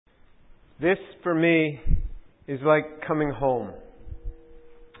This, for me, is like coming home.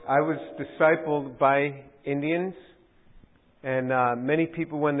 I was discipled by Indians, and many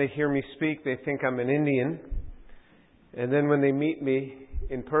people, when they hear me speak, they think I'm an Indian. And then when they meet me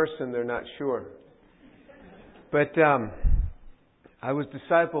in person, they're not sure. But I was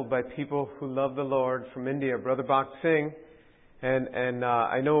discipled by people who love the Lord from India, Brother Bhakt Singh. And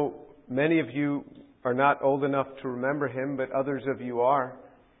I know many of you are not old enough to remember him, but others of you are.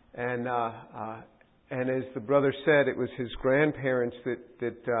 And as the brother said, it was his grandparents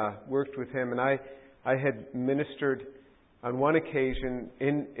that worked with him. And I had ministered on one occasion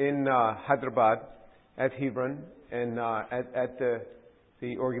in Hyderabad at Hebron and at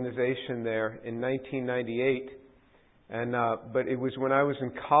the organization there in 1998. And but it was when I was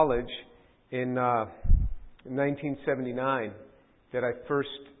in college in 1979 that I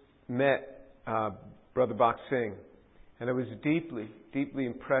first met Brother Bhakt Singh. And I was deeply, deeply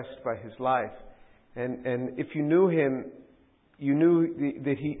impressed by his life. And if you knew him, you knew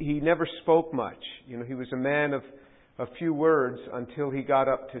that he never spoke much. You know, he was a man of a few words until he got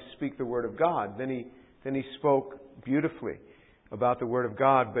up to speak the Word of God. Then he spoke beautifully about the Word of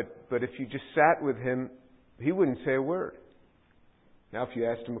God. But if you just sat with him, he wouldn't say a word. Now, if you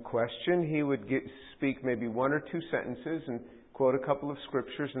asked him a question, he would speak maybe one or two sentences and quote a couple of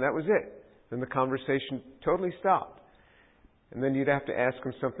scriptures, and that was it. Then the conversation totally stopped. And then you'd have to ask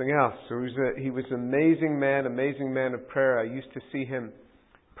him something else. So he was an amazing man of prayer. I used to see him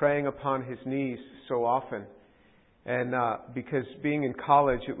praying upon his knees so often. And because being in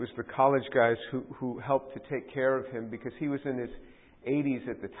college, it was the college guys who helped to take care of him because he was in his 80s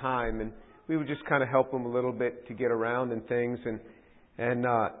at the time. And we would just kind of help him a little bit to get around and things. And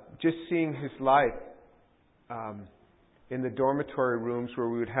just seeing his life in the dormitory rooms where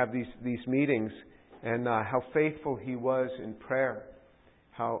we would have these meetings, and how faithful he was in prayer,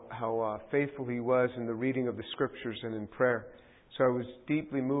 how faithful he was in the reading of the Scriptures and in prayer. So I was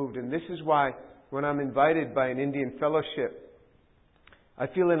deeply moved. And this is why when I'm invited by an Indian fellowship, I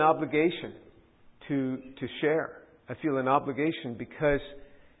feel an obligation to share. I feel an obligation because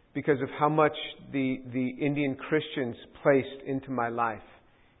of how much the Indian Christians placed into my life.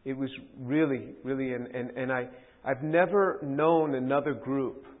 It was really, really, and I've never known another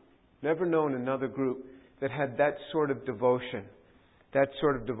group that had that sort of devotion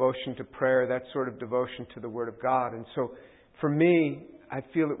to prayer, that sort of devotion to the Word of God. And so for me, I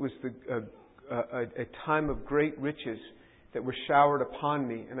feel it was a time of great riches that were showered upon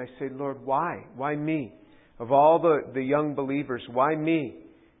me. And I say, Lord, why? Why me? Of all the young believers, why me?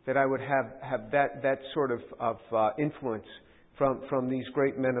 That I would have that sort of influence from these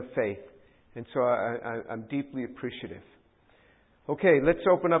great men of faith. And so I'm deeply appreciative. Okay, let's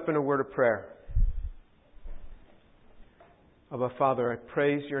open up in a word of prayer. Abba, Father, I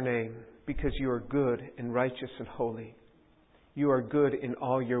praise your name because you are good and righteous and holy. You are good in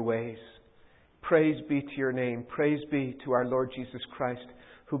all your ways. Praise be to your name. Praise be to our Lord Jesus Christ,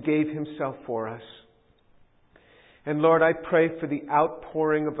 who gave himself for us. And Lord, I pray for the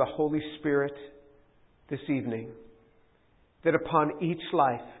outpouring of the Holy Spirit this evening, that upon each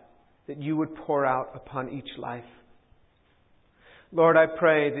life, that you would pour out upon each life. Lord, I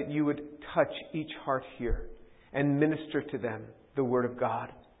pray that you would touch each heart here and minister to them the Word of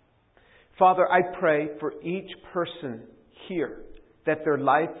God. Father, I pray for each person here that their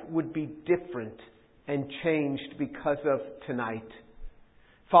life would be different and changed because of tonight.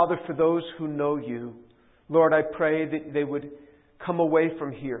 Father, for those who know you, Lord, I pray that they would come away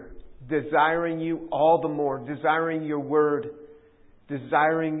from here desiring you all the more, desiring your Word,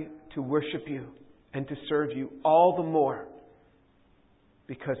 desiring to worship you and to serve you all the more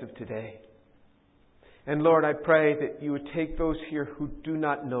because of today. And Lord, I pray that you would take those here who do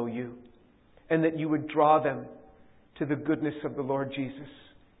not know you and that you would draw them to the goodness of the Lord Jesus.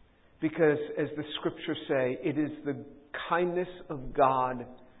 Because as the Scriptures say, it is the kindness of God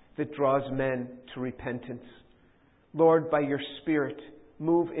that draws men to repentance. Lord, by your Spirit,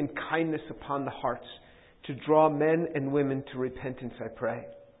 move in kindness upon the hearts to draw men and women to repentance, I pray.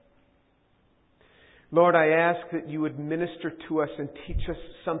 Lord, I ask that you would minister to us and teach us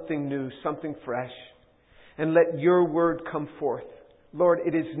something new, something fresh, and let your word come forth. Lord,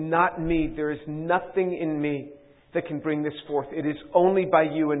 it is not me. There is nothing in me that can bring this forth. It is only by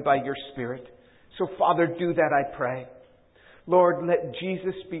you and by your Spirit. So, Father, do that, I pray. Lord, let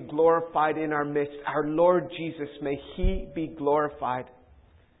Jesus be glorified in our midst. Our Lord Jesus, may He be glorified.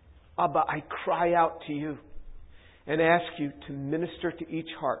 Abba, I cry out to you and ask you to minister to each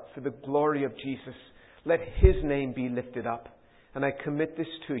heart for the glory of Jesus. Let His name be lifted up. And I commit this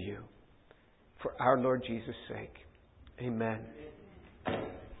to you for our Lord Jesus' sake. Amen.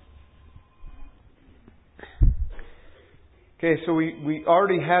 Okay, so we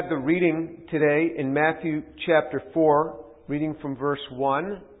already had the reading today in Matthew chapter 4, reading from verse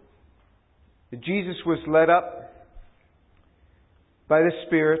 1. Jesus was led up by the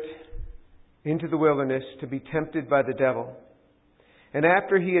Spirit into the wilderness to be tempted by the devil. And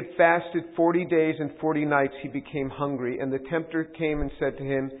after he had fasted 40 days and 40 nights, he became hungry. And the tempter came and said to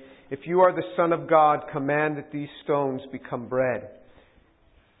him, "If you are the Son of God, command that these stones become bread."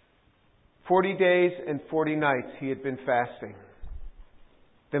 40 days and 40 nights he had been fasting.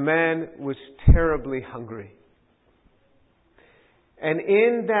 The man was terribly hungry. And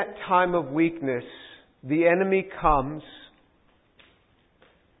in that time of weakness, the enemy comes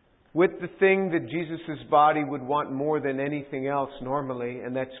with the thing that Jesus' body would want more than anything else normally,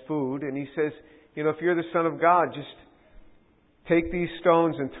 and that's food. And he says, if you're the Son of God, just take these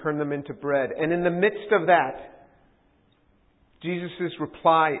stones and turn them into bread. And in the midst of that, Jesus'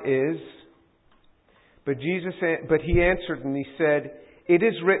 reply is, but he answered and he said, "It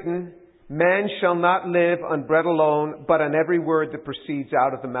is written, man shall not live on bread alone, but on every word that proceeds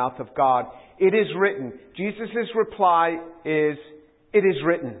out of the mouth of God." It is written. Jesus' reply is, "It is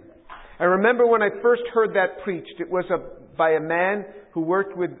written." I remember when I first heard that preached, it was by a man who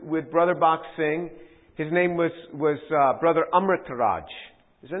worked with Brother Bach Singh. His name was Brother Amritaraj.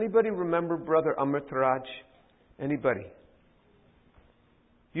 Does anybody remember Brother Amritaraj? Anybody?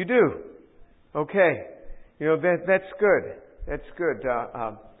 You do? Okay. That's good. That's good.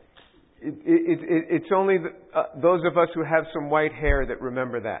 It's only those of us who have some white hair that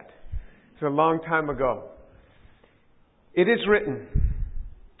remember that. It's a long time ago. It is written,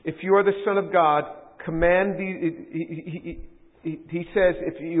 if you are the Son of God, command he says,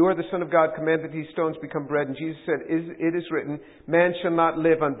 if you are the Son of God, command that these stones become bread. And Jesus said, it is written, man shall not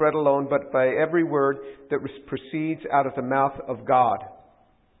live on bread alone, but by every word that proceeds out of the mouth of God.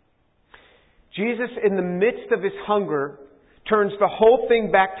 Jesus, in the midst of his hunger, turns the whole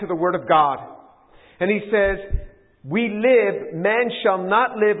thing back to the Word of God. And he says, man shall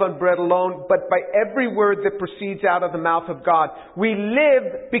not live on bread alone, but by every word that proceeds out of the mouth of God. We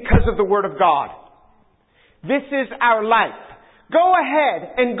live because of the Word of God. This is our life. Go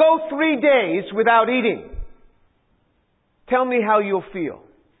ahead and go 3 days without eating. Tell me how you'll feel.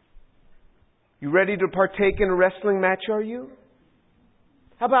 You ready to partake in a wrestling match, are you?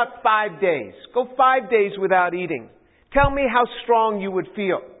 How about 5 days? Go 5 days without eating. Tell me how strong you would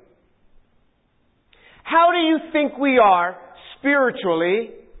feel. How do you think we are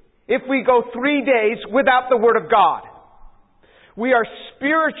spiritually if we go 3 days without the Word of God? We are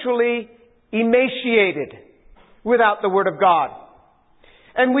spiritually emaciated without the Word of God.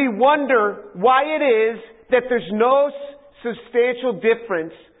 And we wonder why it is that there's no substantial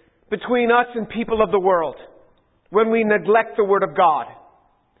difference between us and people of the world when we neglect the Word of God.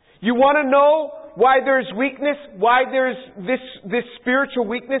 You want to know why there's weakness, why there's this spiritual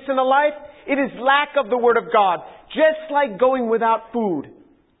weakness in a life? It is lack of the Word of God. Just like going without food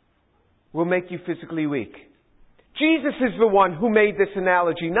will make you physically weak. Jesus is the one who made this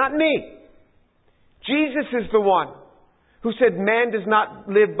analogy, not me. Jesus is the one who said man does not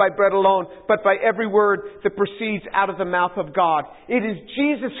live by bread alone, but by every word that proceeds out of the mouth of God. It is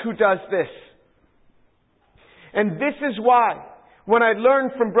Jesus who does this. And this is why, when I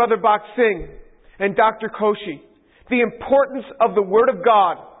learned from Brother Bach Singh and Dr. Koshi the importance of the Word of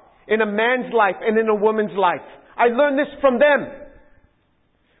God in a man's life and in a woman's life, I learned this from them,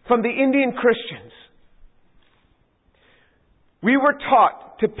 from the Indian Christians. We were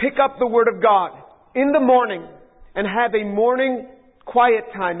taught to pick up the Word of God in the morning and have a morning quiet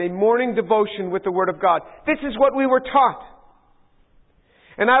time, a morning devotion with the Word of God. This is what we were taught.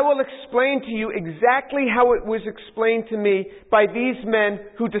 And I will explain to you exactly how it was explained to me by these men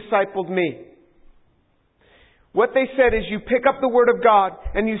who discipled me. What they said is, you pick up the Word of God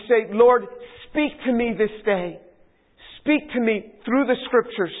and you say, Lord, speak to me this day. Speak to me through the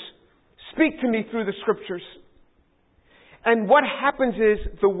Scriptures. Speak to me through the Scriptures. And what happens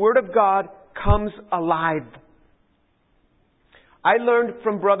is the Word of God comes alive. I learned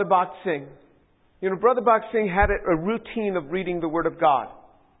from Brother Bach Singh. Brother Bach Singh had a routine of reading the Word of God.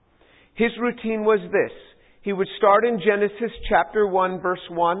 His routine was this. He would start in Genesis chapter 1, verse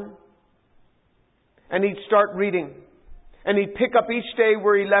 1. And he'd start reading. And he'd pick up each day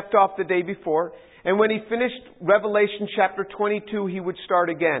where he left off the day before. And when he finished Revelation chapter 22, he would start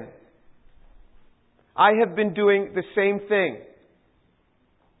again. I have been doing the same thing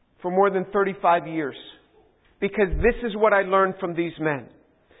for more than 35 years. Because this is what I learned from these men.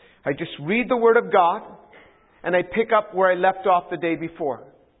 I just read the Word of God and I pick up where I left off the day before.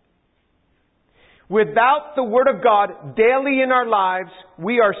 Without the Word of God daily in our lives,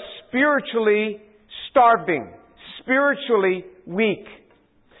 we are spiritually starving, spiritually weak.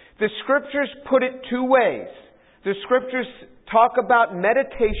 The Scriptures put it two ways. The Scriptures talk about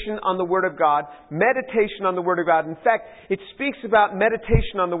meditation on the Word of God. Meditation on the Word of God. In fact, it speaks about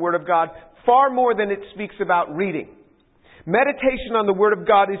meditation on the Word of God far more than it speaks about reading. Meditation on the Word of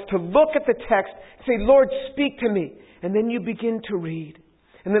God is to look at the text and say, Lord, speak to me. And then you begin to read.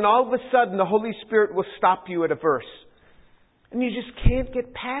 And then all of a sudden the Holy Spirit will stop you at a verse. And you just can't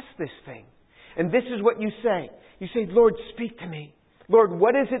get past this thing. And this is what you say. You say, Lord, speak to me. Lord,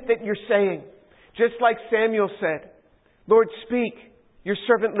 what is it that you're saying? Just like Samuel said, Lord, speak. Your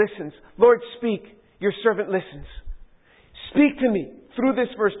servant listens. Lord, speak. Your servant listens. Speak to me through this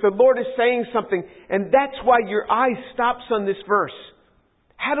verse. The Lord is saying something. And that's why your eye stops on this verse.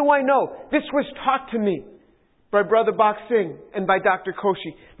 How do I know? This was taught to me by Brother Bach Singh and by Dr.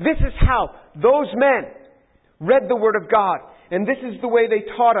 Koshi. This is how those men read the Word of God. And this is the way they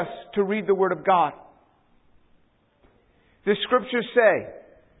taught us to read the Word of God. The Scriptures say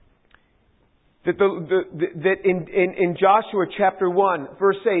that that in Joshua chapter 1,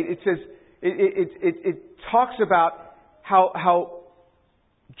 verse 8, it says, it talks about how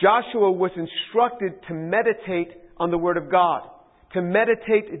Joshua was instructed to meditate on the Word of God, to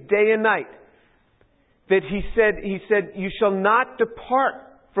meditate day and night. That he said, you shall not depart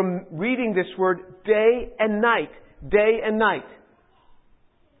from reading this word day and night. Day and night.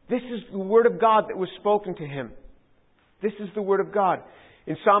 This is the Word of God that was spoken to him. This is the Word of God.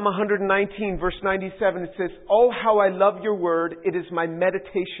 In Psalm 119, verse 97, it says, Oh, how I love your Word. It is my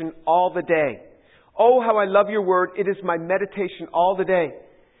meditation all the day. Oh, how I love your Word. It is my meditation all the day.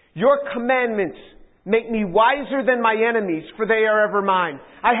 Your commandments make me wiser than my enemies, for they are ever mine.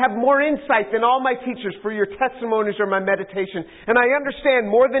 I have more insight than all my teachers, for your testimonies are my meditation. And I understand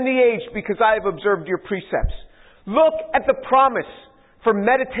more than the aged, because I have observed your precepts. Look at the promise for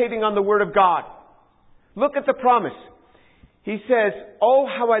meditating on the Word of God. Look at the promise. He says, Oh,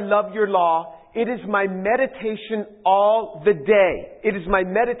 how I love your law. It is my meditation all the day. It is my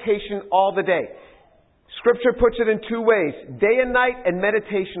meditation all the day. Scripture puts it in two ways. Day and night and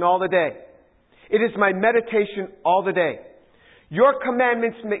meditation all the day. It is my meditation all the day. Your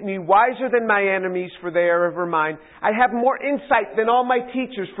commandments make me wiser than my enemies, for they are ever mine. I have more insight than all my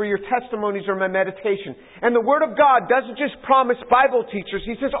teachers, for your testimonies are my meditation. And the Word of God doesn't just promise Bible teachers.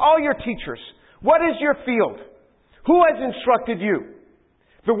 He says, all your teachers. What is your field? Who has instructed you?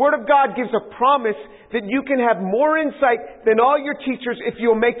 The Word of God gives a promise that you can have more insight than all your teachers if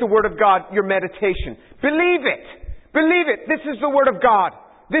you'll make the Word of God your meditation. Believe it. Believe it. This is the Word of God.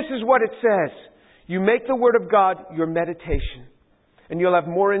 This is what it says. You make the Word of God your meditation. And you'll have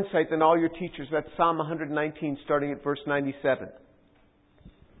more insight than all your teachers. That's Psalm 119, starting at verse 97.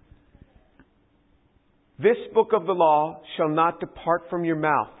 This book of the law shall not depart from your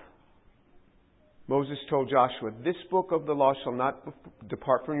mouth. Moses told Joshua, this book of the law shall not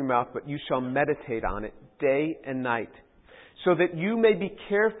depart from your mouth, but you shall meditate on it day and night, so that you may be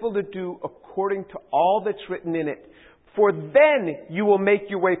careful to do according to all that's written in it. For then you will make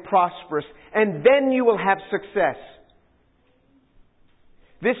your way prosperous, and then you will have success.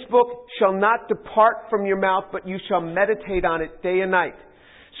 This book shall not depart from your mouth, but you shall meditate on it day and night,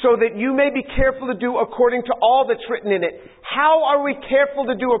 so that you may be careful to do according to all that's written in it. How are we careful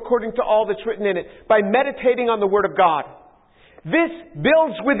to do according to all that's written in it? By meditating on the Word of God. This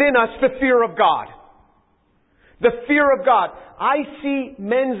builds within us the fear of God. The fear of God. I see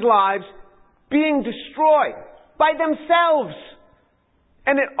men's lives being destroyed by themselves.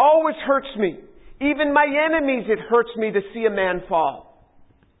 And it always hurts me. Even my enemies, it hurts me to see a man fall.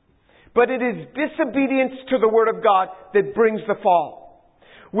 But it is disobedience to the Word of God that brings the fall.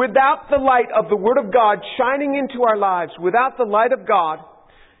 Without the light of the Word of God shining into our lives, without the light of God,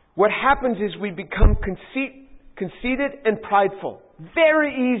 what happens is we become conceited and prideful.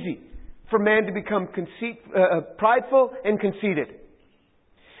 Very easy for man to become prideful and conceited.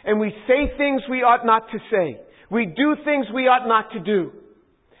 And we say things we ought not to say. We do things we ought not to do.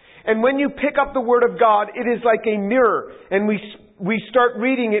 And when you pick up the Word of God, it is like a mirror. And we start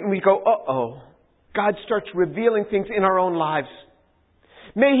reading it and we go, uh-oh. God starts revealing things in our own lives.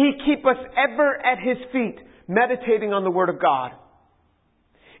 May He keep us ever at His feet, meditating on the Word of God.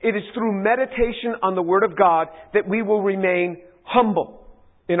 It is through meditation on the Word of God that we will remain humble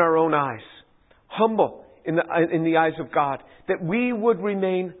in our own eyes. Humble in the eyes of God. That we would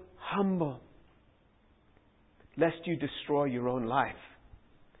remain humble. Lest you destroy your own life.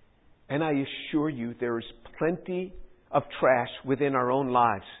 And I assure you there is plenty of trash within our own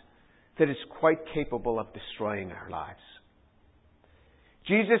lives that is quite capable of destroying our lives.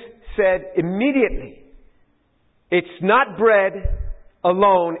 Jesus said immediately, it's not bread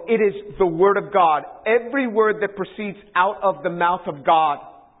alone. It is the Word of God. Every word that proceeds out of the mouth of God.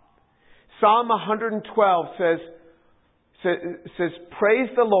 Psalm 112 says, praise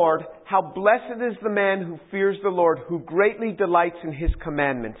the Lord. How blessed is the man who fears the Lord, who greatly delights in His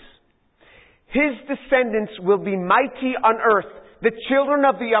commandments. His descendants will be mighty on earth. The children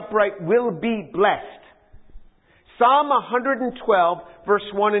of the upright will be blessed. Psalm 112, verse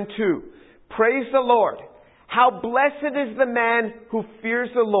 1 and 2. Praise the Lord. How blessed is the man who fears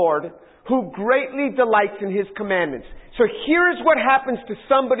the Lord, who greatly delights in His commandments. So here's what happens to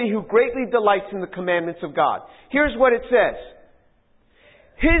somebody who greatly delights in the commandments of God. Here's what it says.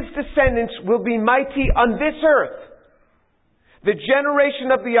 His descendants will be mighty on this earth. The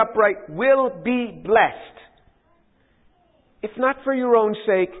generation of the upright will be blessed. If not for your own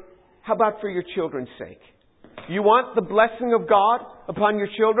sake, how about for your children's sake? You want the blessing of God upon your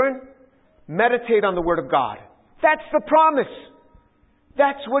children? Meditate on the Word of God. That's the promise.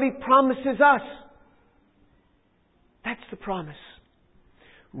 That's what He promises us. That's the promise.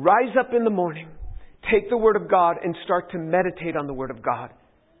 Rise up in the morning, take the Word of God and start to meditate on the Word of God.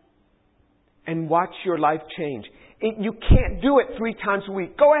 And watch your life change. You can't do it 3 times a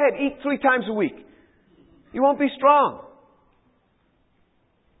week. Go ahead, eat 3 times a week. You won't be strong.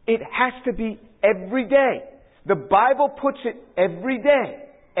 It has to be every day. The Bible puts it every day.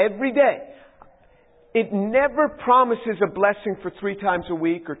 Every day. It never promises a blessing for 3 times a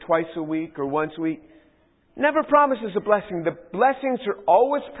week or twice a week or once a week. Never promises a blessing. The blessings are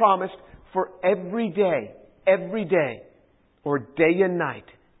always promised for every day. Every day. Or day and night.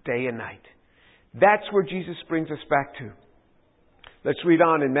 Day and night. That's where Jesus brings us back to. Let's read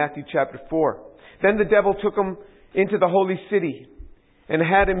on in Matthew chapter 4. Then the devil took him into the holy city and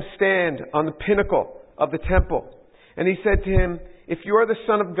had him stand on the pinnacle of the temple. And he said to him, if you are the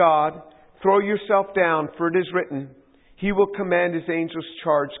Son of God, throw yourself down, for it is written, He will command His angels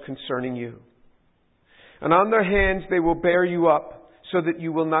charge concerning you. And on their hands they will bear you up, so that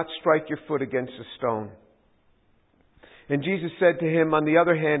you will not strike your foot against a stone. And Jesus said to him, on the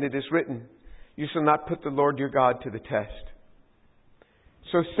other hand, it is written, you shall not put the Lord your God to the test.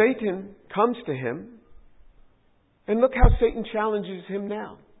 So Satan comes to him, and look how Satan challenges him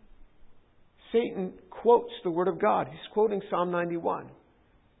now. Satan quotes the Word of God. He's quoting Psalm 91.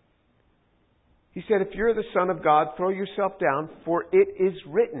 He said, if you're the Son of God, throw yourself down, for it is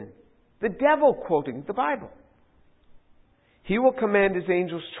written. The devil quoting the Bible. He will command His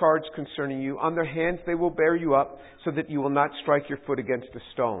angels charge concerning you. On their hands they will bear you up, so that you will not strike your foot against a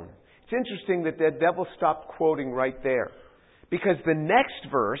stone. It's interesting that the devil stopped quoting right there. Because the next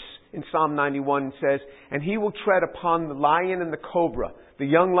verse in Psalm 91 says, and He will tread upon the lion and the cobra. The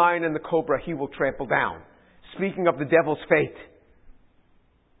young lion and the cobra He will trample down. Speaking of the devil's fate.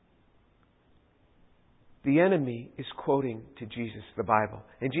 The enemy is quoting to Jesus the Bible.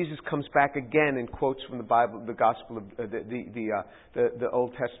 And Jesus comes back again and quotes from the Bible, the Gospel of the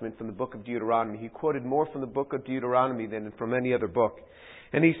Old Testament from the book of Deuteronomy. He quoted more from the book of Deuteronomy than from any other book.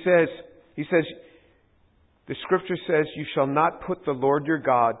 And he says, the Scripture says, you shall not put the Lord your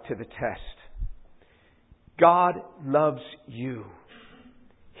God to the test. God loves you.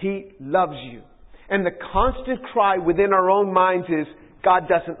 He loves you. And the constant cry within our own minds is, God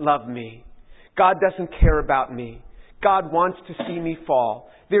doesn't love me. God doesn't care about me. God wants to see me fall.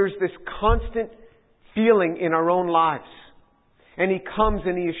 There's this constant feeling in our own lives. And He comes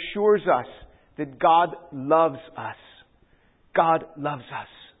and He assures us that God loves us. God loves us.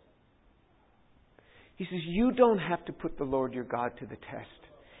 He says, you don't have to put the Lord your God to the test.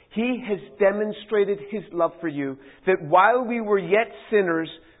 He has demonstrated His love for you, that while we were yet sinners,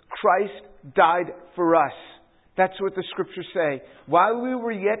 Christ died for us. That's what the Scriptures say. While we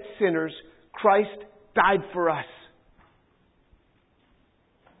were yet sinners, Christ died for us.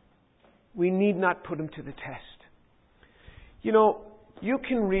 We need not put Him to the test. You know, you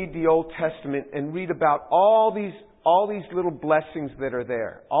can read the Old Testament and read about all these little blessings that are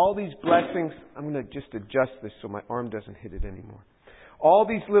there. All these blessings. I'm going to just adjust this so my arm doesn't hit it anymore. All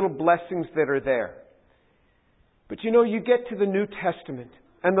these little blessings that are there. But you know, you get to the New Testament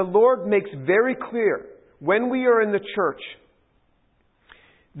and the Lord makes very clear when we are in the church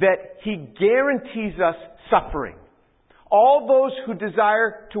that He guarantees us suffering. All those who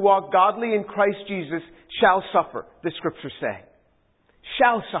desire to walk godly in Christ Jesus shall suffer, the Scriptures say.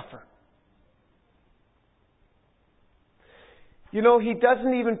 Shall suffer. You know, He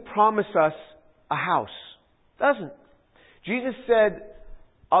doesn't even promise us a house. Doesn't. Jesus said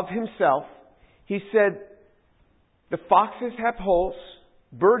of Himself, He said, the foxes have holes,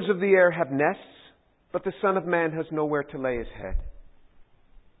 birds of the air have nests, but the Son of Man has nowhere to lay His head.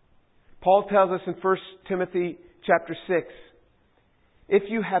 Paul tells us in 1 Timothy chapter 6, If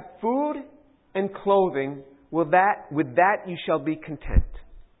you have food and clothing, with that you shall be content.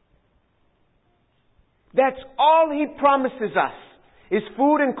 That's all He promises us, is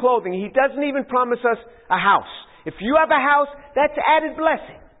food and clothing. He doesn't even promise us a house. If you have a house, that's added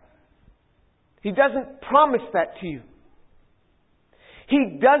blessing. He doesn't promise that to you.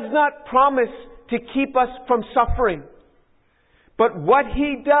 He does not promise to keep us from suffering. But what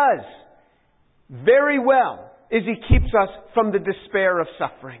He does very well is He keeps us from the despair of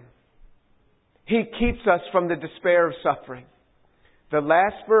suffering. He keeps us from the despair of suffering. The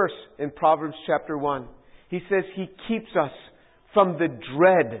last verse in Proverbs chapter 1, He says He keeps us from the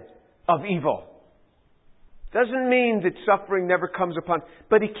dread of evil. Doesn't mean that suffering never comes upon,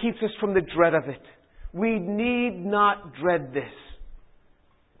 but He keeps us from the dread of it. We need not dread this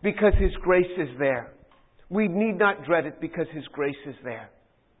because His grace is there. We need not dread it because His grace is there.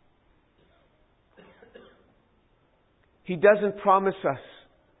 He doesn't promise us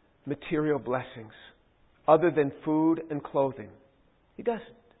material blessings other than food and clothing. He doesn't.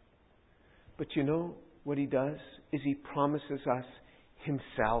 But you know what He does? Is He promises us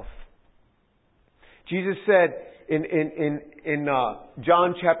Himself. Jesus said in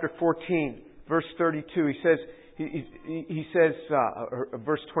John chapter 14, verse 32, He says,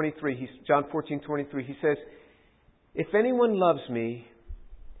 verse 23, John 14:23, He says, if anyone loves me,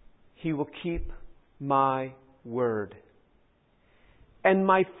 he will keep my word. And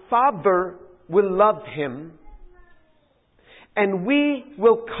my Father will love him, and we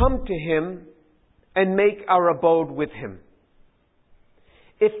will come to him and make our abode with him.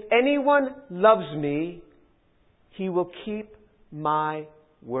 If anyone loves me, he will keep my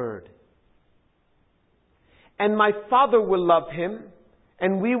word. And my Father will love him,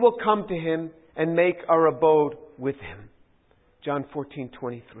 and we will come to him and make our abode with him. John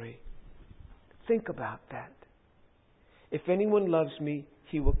 14:23. Think about that. If anyone loves me,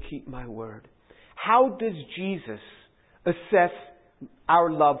 he will keep my word. How does Jesus assess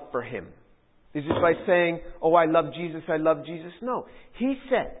our love for Him? Is it by saying, oh, I love Jesus, I love Jesus? No.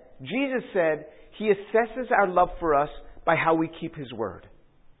 Jesus said, He assesses our love for us by how we keep His word.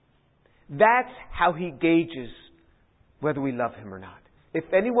 That's how He gauges whether we love Him or not. If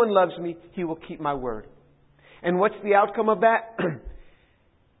anyone loves me, he will keep my word. And what's the outcome of that?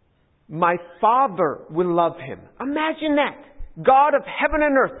 My Father will love him. Imagine that. God of heaven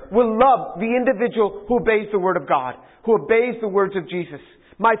and earth will love the individual who obeys the word of God, who obeys the words of Jesus.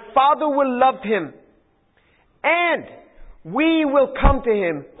 My Father will love him. And we will come to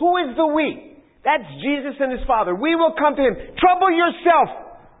him. Who is the we? That's Jesus and His Father. We will come to him. Trouble yourself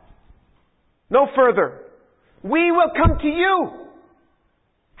no further. We will come to you.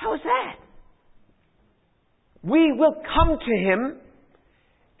 How is that? We will come to him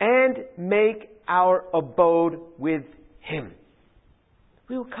and make our abode with him.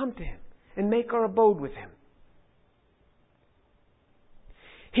 We will come to him and make our abode with him.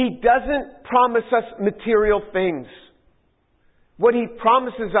 He doesn't promise us material things. What He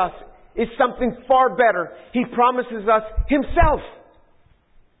promises us is something far better. He promises us Himself.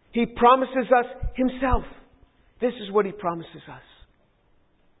 He promises us Himself. This is what He promises us.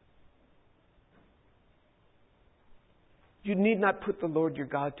 You need not put the Lord your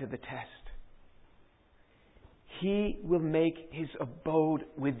God to the test. He will make His abode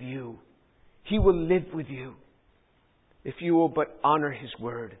with you. He will live with you if you will but honor His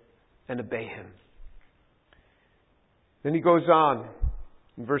word and obey Him. Then He goes on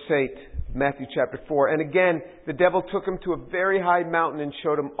in verse 8, Matthew chapter 4. And again, the devil took him to a very high mountain and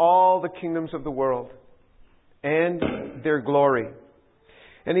showed him all the kingdoms of the world and their glory.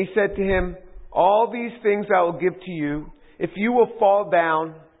 And He said to him, all these things I will give to you if you will fall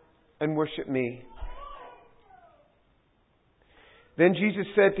down and worship me. Then Jesus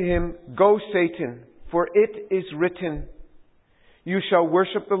said to him, go, Satan, for it is written, you shall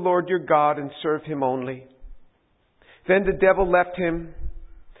worship the Lord your God and serve Him only. Then the devil left him,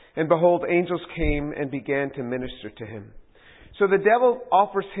 and behold, angels came and began to minister to him. So the devil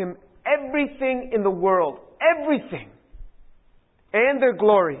offers him everything in the world, everything, and their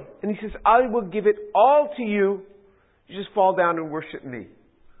glory. And he says, I will give it all to you. You just fall down and worship me.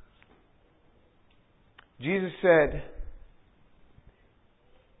 Jesus said,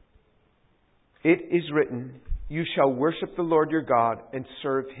 it is written, you shall worship the Lord your God and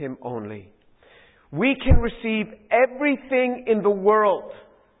serve Him only. We can receive everything in the world,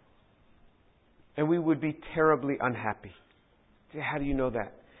 and we would be terribly unhappy. How do you know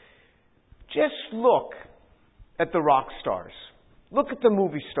that? Just look at the rock stars. Look at the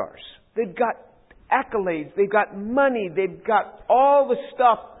movie stars. They've got accolades. They've got money. They've got all the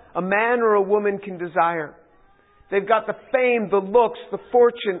stuff a man or a woman can desire. They've got the fame, the looks, the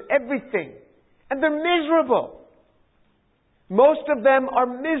fortune, everything. And they're miserable. Most of them are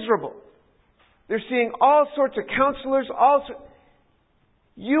miserable. They're seeing all sorts of counselors,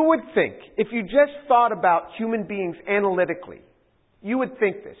 You would think, if you just thought about human beings analytically, you would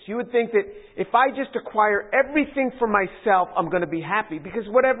think this. You would think that if I just acquire everything for myself, I'm going to be happy because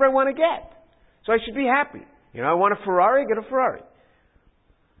whatever I want to get. So I should be happy. I want a Ferrari, get a Ferrari.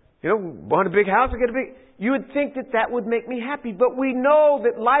 Want a big house, I get a big... You would think that that would make me happy. But we know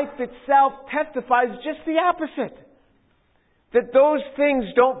that life itself testifies just the opposite. That those things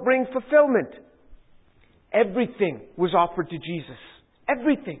don't bring fulfillment. Everything was offered to Jesus.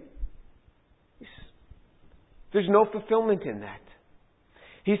 Everything. There's no fulfillment in that.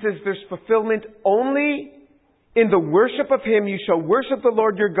 He says there's fulfillment only in the worship of Him. You shall worship the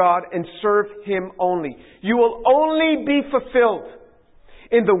Lord your God and serve Him only. You will only be fulfilled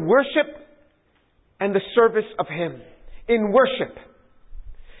in the worship and the service of Him. In worship.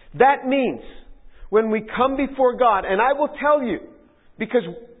 That means when we come before God, and I will tell you, because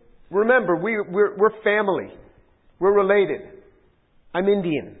remember, we're family. We're related. I'm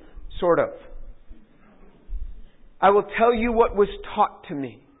Indian, sort of. I will tell you what was taught to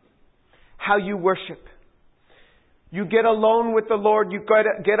me. How you worship. You get alone with the Lord, you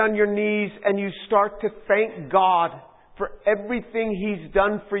get on your knees and you start to thank God for everything He's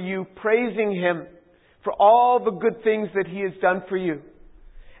done for you, praising Him for all the good things that He has done for you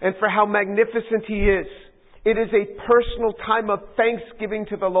and for how magnificent He is. It is a personal time of thanksgiving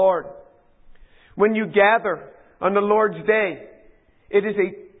to the Lord. When you gather on the Lord's Day, it is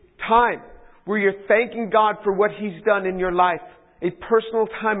a time where you're thanking God for what He's done in your life. A personal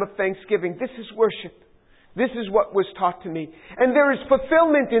time of thanksgiving. This is worship. This is what was taught to me. And there is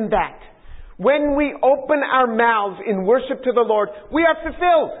fulfillment in that. When we open our mouths in worship to the Lord, we are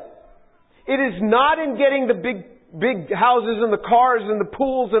fulfilled. It is not in getting the big houses and the cars and the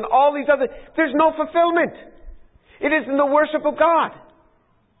pools and all these other... There's no fulfillment. It is in the worship of God.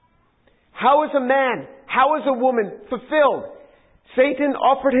 How is a man, how is a woman fulfilled? Satan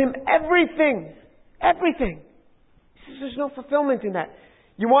offered him everything. Everything. He says there's no fulfillment in that.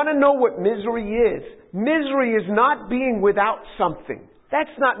 You want to know what misery is? Misery is not being without something. That's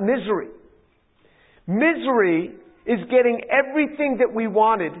not misery. Misery is getting everything that we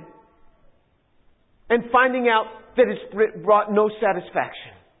wanted and finding out that it's brought no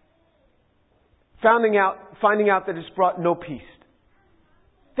satisfaction. Finding out that it's brought no peace.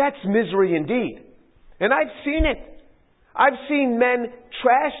 That's misery indeed. And I've seen it. I've seen men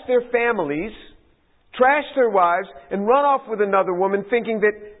trash their families, trash their wives, and run off with another woman thinking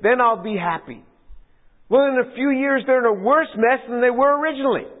that then I'll be happy. Well, in a few years they're in a worse mess than they were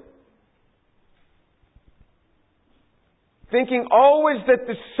originally. Thinking always that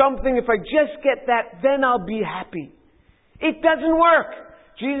there's something, if I just get that, then I'll be happy. It doesn't work.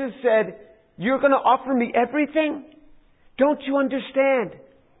 Jesus said, you're going to offer me everything? Don't you understand?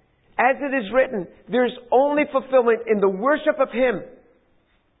 As it is written, there's only fulfillment in the worship of Him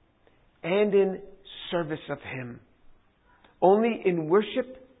and in service of Him. Only in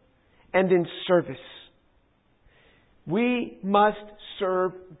worship and in service. We must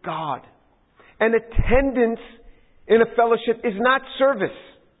serve God. And attendance in a fellowship is not service.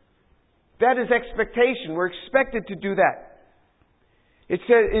 That is expectation. We're expected to do that. It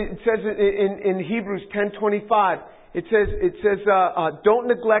says in Hebrews 10:25, it says, don't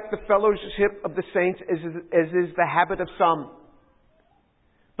neglect the fellowship of the saints as is the habit of some,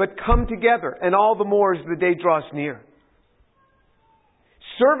 but come together, and all the more as the day draws near.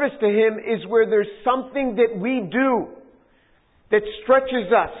 Service to Him is where there's something that we do that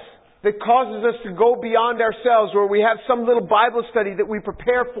stretches us, that causes us to go beyond ourselves, or we have some little Bible study that we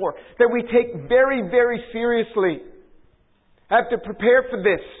prepare for, that we take very, very seriously. I have to prepare for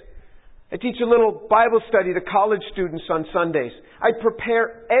this. I teach a little Bible study to college students on Sundays. I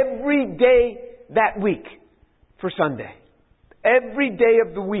prepare every day that week for Sunday. Every day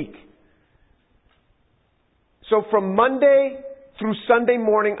of the week. So from Monday through Sunday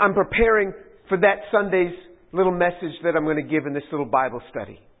morning, I'm preparing for that Sunday's little message that I'm going to give in this little Bible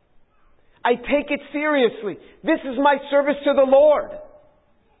study. I take it seriously. This is my service to the Lord.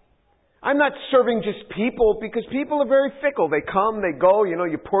 I'm not serving just people, because people are very fickle. They come, they go,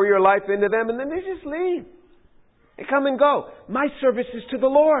 you pour your life into them and then they just leave. They come and go. My service is to the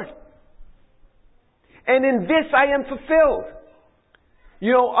Lord. And in this I am fulfilled.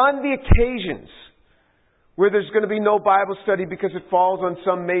 On the occasions where there's going to be no Bible study because it falls on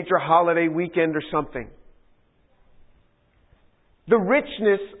some major holiday weekend or something, the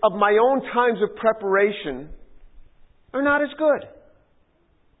richness of my own times of preparation are not as good.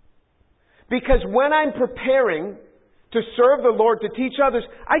 Because when I'm preparing to serve the Lord, to teach others,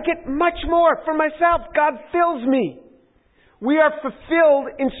 I get much more for myself. God fills me. We are fulfilled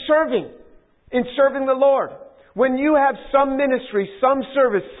in serving the Lord. When you have some ministry, some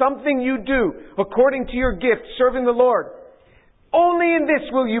service, something you do according to your gift, serving the Lord, only in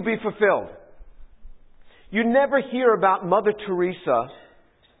this will you be fulfilled. You never hear about Mother Teresa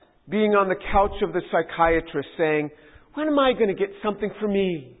being on the couch of the psychiatrist saying, when am I going to get something for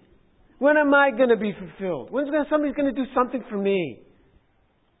me? When am I going to be fulfilled? When's somebody's going to do something for me?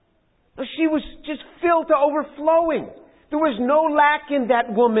 She was just filled to overflowing. There was no lack in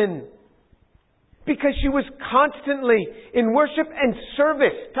that woman. Because she was constantly in worship and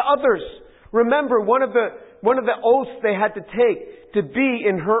service to others. Remember, one of the oaths they had to take to be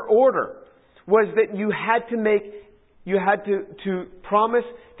in her order was that you had to promise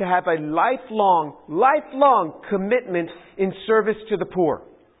to have a lifelong commitment in service to the poor.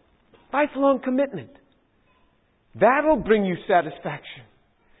 Lifelong commitment. That'll bring you satisfaction.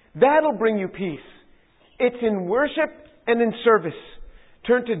 That'll bring you peace. It's in worship and in service.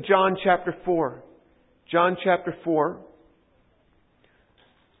 Turn to John chapter 4. John chapter 4.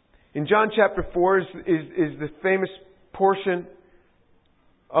 In John chapter 4 is the famous portion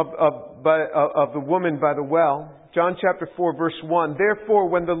of the woman by the well. John chapter 4 verse 1. Therefore,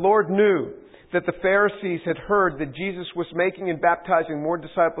 when the Lord knew that the Pharisees had heard that Jesus was making and baptizing more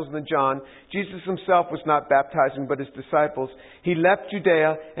disciples than John, Jesus himself was not baptizing but his disciples, he left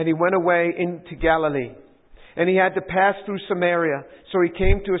Judea and he went away into Galilee. And he had to pass through Samaria. So he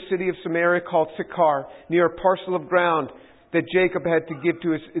came to a city of Samaria called Sychar, near a parcel of ground that Jacob had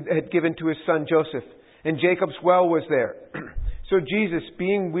given to his son Joseph. And Jacob's well was there. So Jesus,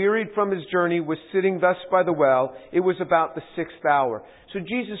 being wearied from his journey, was sitting thus by the well. It was about the 6th hour. So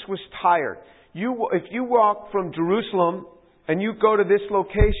Jesus was tired. If you walk from Jerusalem and you go to this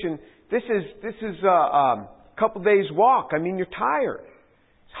location, this is a couple days walk. I mean, you're tired.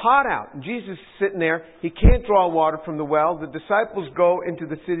 It's hot out. And Jesus is sitting there. He can't draw water from the well. The disciples go into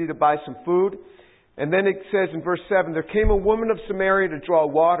the city to buy some food. And then it says in verse 7, there came a woman of Samaria to draw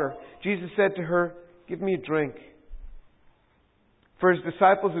water. Jesus said to her, give me a drink. For his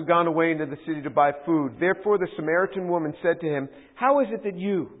disciples had gone away into the city to buy food. Therefore the Samaritan woman said to him, how is it that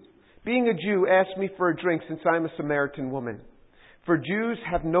you, being a Jew, ask me for a drink since I am a Samaritan woman? For Jews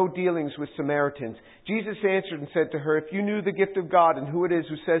have no dealings with Samaritans. Jesus answered and said to her, if you knew the gift of God and who it is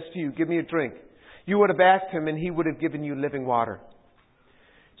who says to you, give me a drink, you would have asked him and he would have given you living water.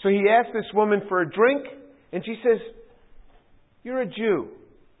 So he asked this woman for a drink and she says, you're a Jew.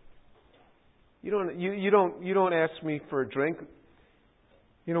 You don't ask me for a drink.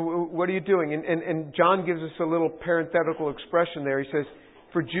 You know, what are you doing? And John gives us a little parenthetical expression there. He says,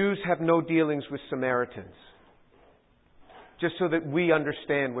 for Jews have no dealings with Samaritans. Just so that we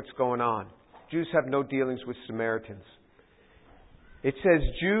understand what's going on. Jews have no dealings with Samaritans. It says,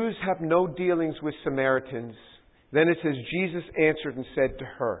 Jews have no dealings with Samaritans. Then it says, Jesus answered and said to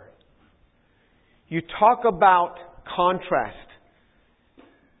her. You talk about contrast.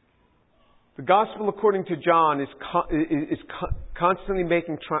 The Gospel according to John is constantly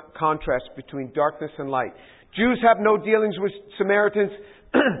making contrast between darkness and light. Jews have no dealings with Samaritans.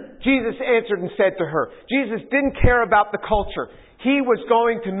 Jesus answered and said to her. Jesus didn't care about the culture. He was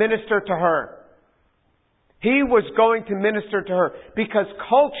going to minister to her. He was going to minister to her. Because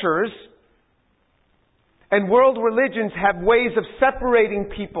cultures and world religions have ways of separating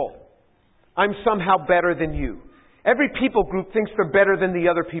people. I'm somehow better than you. Every people group thinks they're better than the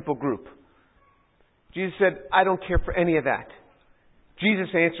other people group. Jesus said, I don't care for any of that. Jesus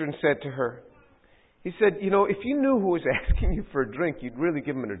answered and said to her. He said, if you knew who was asking you for a drink, you'd really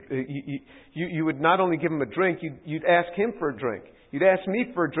give him you would not only give him a drink, you'd ask him for a drink. You'd ask me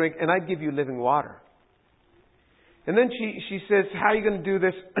for a drink, and I'd give you living water. And then she says, how are you going to do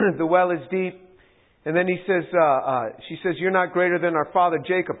this? The well is deep. And then she says, you're not greater than our father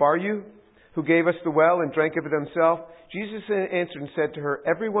Jacob, are you? Who gave us the well and drank of it himself? Jesus answered and said to her,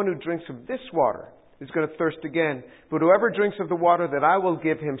 everyone who drinks of this water is going to thirst again. But whoever drinks of the water that I will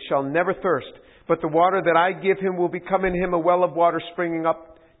give him shall never thirst. But the water that I give him will become in him a well of water springing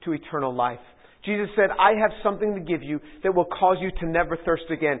up to eternal life. Jesus said, I have something to give you that will cause you to never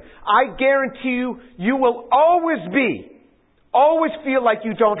thirst again. I guarantee you, you will always feel like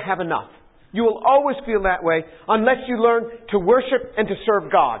you don't have enough. You will always feel that way unless you learn to worship and to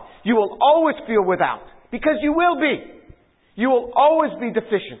serve God. You will always feel without, because you will be. You will always be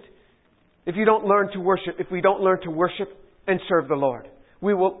deficient if we don't learn to worship and serve the Lord.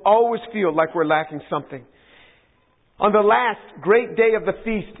 We will always feel like we're lacking something. On the last great day of the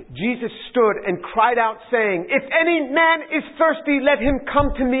feast, Jesus stood and cried out saying, if any man is thirsty, let him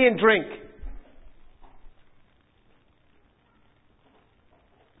come to me and drink.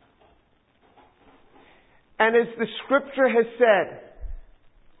 And as the Scripture has said,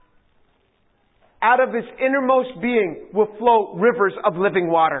 out of his innermost being will flow rivers of living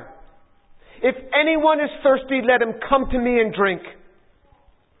water. If anyone is thirsty, let him come to me and drink.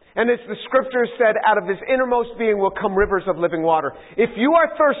 And as the Scripture said, out of his innermost being will come rivers of living water. If you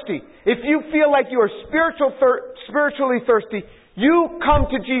are thirsty, if you feel like you are spiritually thirsty, you come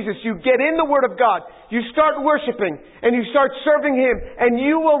to Jesus. You get in the Word of God. You start worshiping and you start serving Him, and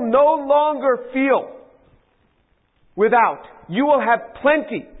you will no longer feel without. You will have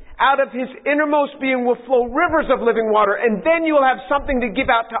plenty. Out of His innermost being will flow rivers of living water, and then you will have something to give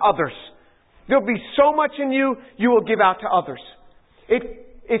out to others. There will be so much in you, you will give out to others.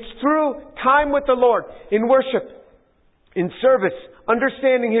 It's through time with the Lord, in worship, in service,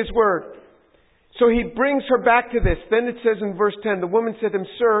 understanding His Word. So He brings her back to this. Then it says in verse 10, the woman said to Him,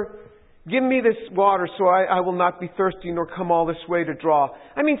 Sir, give me this water so I will not be thirsty nor come all this way to draw.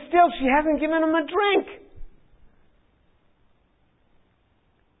 I mean, still, she hasn't given him a drink.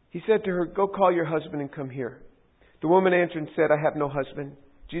 He said to her, Go call your husband and come here. The woman answered and said, I have no husband.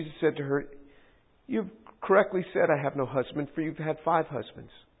 Jesus said to her, You've correctly said, I have no husband, for you've had 5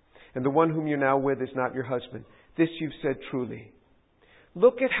 husbands. And the one whom you're now with is not your husband. This you've said truly.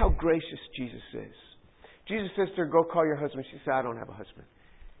 Look at how gracious Jesus is. Jesus says to her, Go call your husband. She said, I don't have a husband.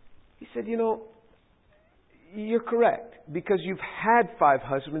 He said, you're correct. Because you've had 5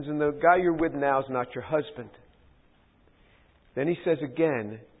 husbands and the guy you're with now is not your husband. Then He says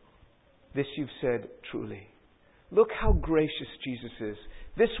again, This you've said truly. Look how gracious Jesus is.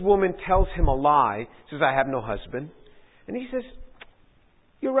 This woman tells Him a lie. Says, I have no husband. And He says,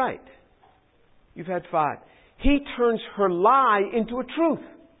 You're right. You've had 5. He turns her lie into a truth.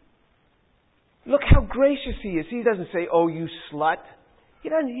 Look how gracious He is. He doesn't say, Oh, you slut. He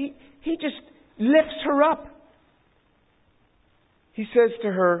doesn't. He just lifts her up. He says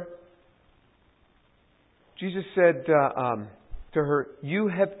to her, Jesus said to her, You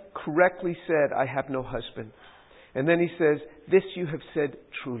have correctly said, I have no husband. And then He says, This you have said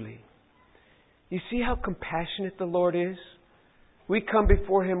truly. You see how compassionate the Lord is? We come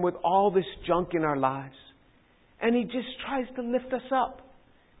before Him with all this junk in our lives. And He just tries to lift us up.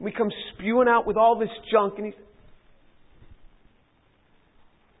 We come spewing out with all this junk, and He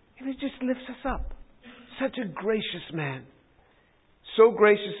just lifts us up. Such a gracious man. So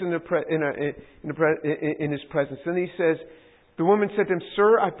gracious in His presence. And He says, the woman said to Him,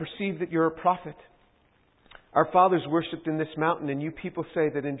 Sir, I perceive that you're a prophet. Our fathers worshipped in this mountain, and you people say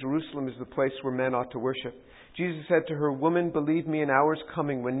that in Jerusalem is the place where men ought to worship. Jesus said to her, Woman, believe me, an hour is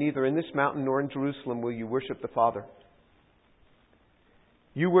coming when neither in this mountain nor in Jerusalem will you worship the Father.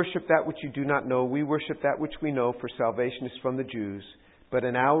 You worship that which you do not know. We worship that which we know, for salvation is from the Jews. But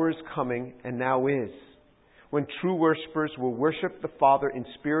an hour is coming, and now is, when true worshippers will worship the Father in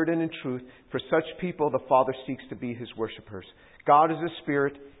spirit and in truth. For such people the Father seeks to be His worshippers. God is a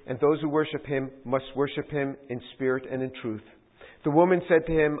spirit, and those who worship Him must worship Him in spirit and in truth. The woman said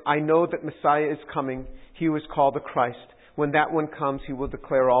to Him, I know that Messiah is coming. He who is called the Christ. When that one comes, He will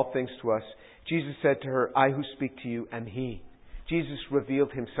declare all things to us. Jesus said to her, I who speak to you am He. Jesus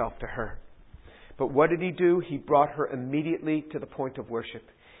revealed Himself to her. But what did He do? He brought her immediately to the point of worship.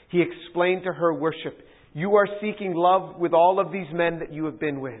 He explained to her worship. You are seeking love with all of these men that you have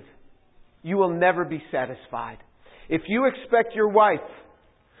been with. You will never be satisfied. If you expect your wife,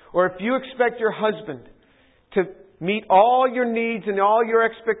 or if you expect your husband to meet all your needs and all your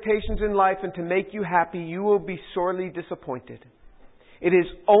expectations in life and to make you happy, you will be sorely disappointed. It is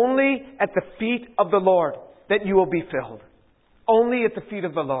only at the feet of the Lord that you will be filled. Only at the feet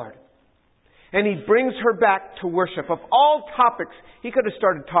of the Lord. And He brings her back to worship. Of all topics, He could have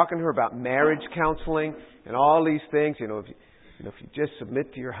started talking to her about marriage counseling and all these things. If you just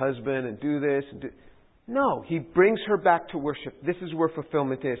submit to your husband and do this and do... No, He brings her back to worship. This is where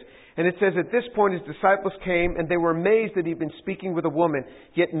fulfillment is. And it says, at this point His disciples came, and they were amazed that He'd been speaking with a woman.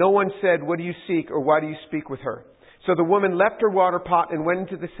 Yet no one said, What do you seek, or why do you speak with her? So the woman left her water pot and went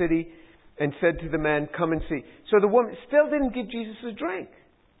into the city and said to the men, Come and see. So the woman still didn't give Jesus a drink.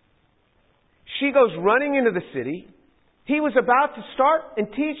 She goes running into the city. He was about to start and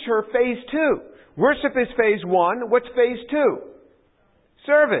teach her phase 2. Worship is phase 1. What's phase 2?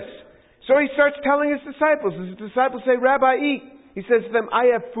 Service. So He starts telling His disciples. His disciples say, Rabbi, eat. He says to them, I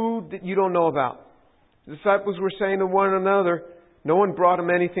have food that you don't know about. The disciples were saying to one another, no one brought Him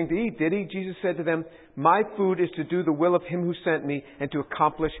anything to eat, did He? Jesus said to them, my food is to do the will of Him who sent me and to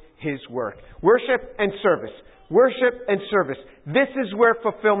accomplish His work. Worship and service. Worship and service. This is where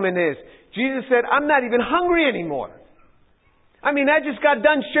fulfillment is. Jesus said, I'm not even hungry anymore. I just got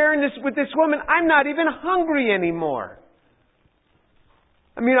done sharing this with this woman. I'm not even hungry anymore.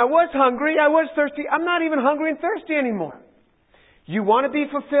 I mean, I was hungry, I was thirsty. I'm not even hungry and thirsty anymore. You want to be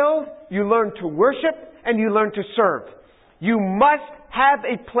fulfilled? You learn to worship and you learn to serve. You must have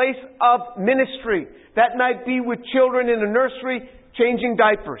a place of ministry. That might be with children in a nursery changing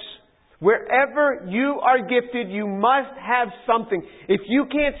diapers. Wherever you are gifted, you must have something. If you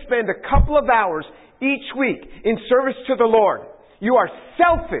can't spend a couple of hours each week in service to the Lord, you are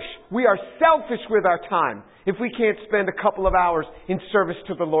selfish. We are selfish with our time if we can't spend a couple of hours in service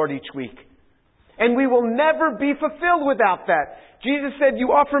to the Lord each week. And we will never be fulfilled without that. Jesus said, you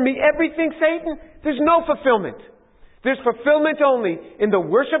offer me everything, Satan? There's no fulfillment. There's fulfillment only in the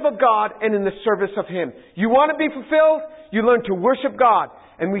worship of God and in the service of Him. You want to be fulfilled? You learn to worship God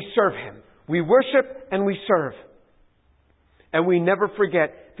and we serve Him. We worship and we serve. And we never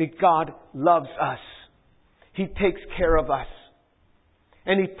forget that God loves us. He takes care of us.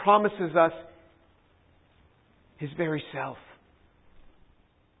 And He promises us His very self.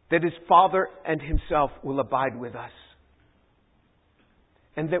 That His Father and Himself will abide with us.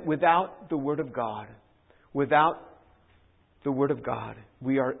 And that without the Word of God,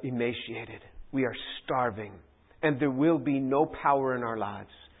 we are emaciated. We are starving. And there will be no power in our lives,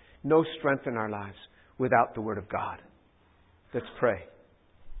 no strength in our lives without the Word of God. Let's pray.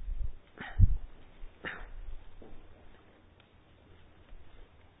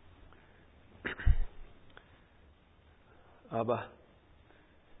 Abba,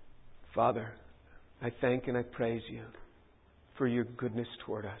 Father, I thank and I praise You for Your goodness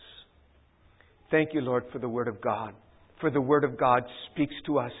toward us. Thank You, Lord, for the Word of God. For the Word of God speaks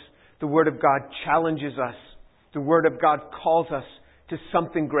to us. The Word of God challenges us. The Word of God calls us to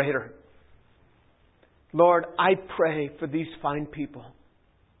something greater. Lord, I pray for these fine people.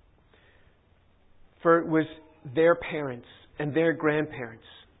 For it was their parents and their grandparents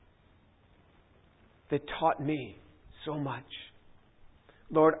that taught me so much.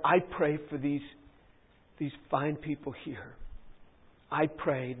 Lord, I pray for these fine people here. I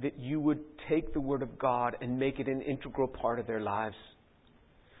pray that You would take the Word of God and make it an integral part of their lives.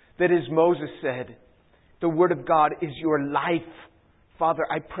 That as Moses said, the Word of God is your life. Father,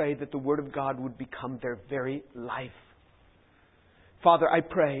 I pray that the Word of God would become their very life. Father, I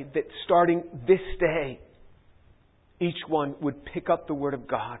pray that starting this day, each one would pick up the Word of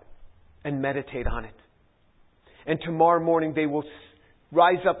God and meditate on it. And tomorrow morning they will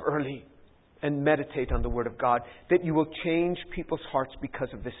rise up early and meditate on the Word of God. That You will change people's hearts because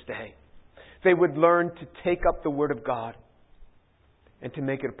of this day. They would learn to take up the Word of God and to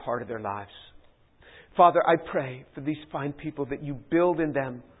make it a part of their lives. Father, I pray for these fine people that You build in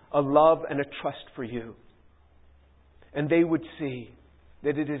them a love and a trust for You. And they would see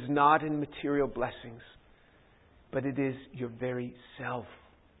that it is not in material blessings, but it is Your very self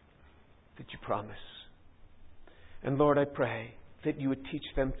that You promise. And Lord, I pray that You would teach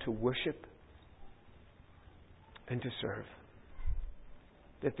them to worship and to serve.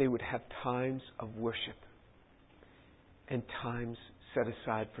 That they would have times of worship and times set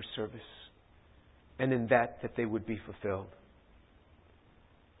aside for service. And in that they would be fulfilled.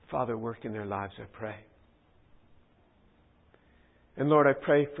 Father, work in their lives, I pray. And Lord, I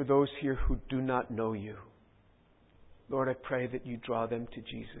pray for those here who do not know You. Lord, I pray that You draw them to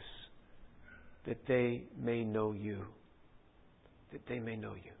Jesus. That they may know You. That they may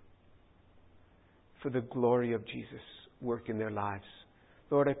know You. For the glory of Jesus, work in their lives.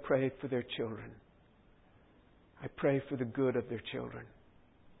 Lord, I pray for their children. I pray for the good of their children.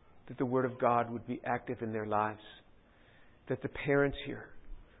 That the Word of God would be active in their lives. That the parents here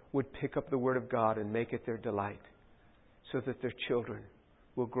would pick up the Word of God and make it their delight. So that their children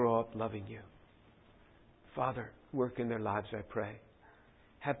will grow up loving You. Father, work in their lives, I pray.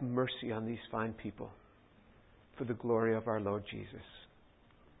 Have mercy on these fine people. For the glory of our Lord Jesus.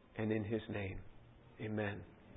 And in His name, amen.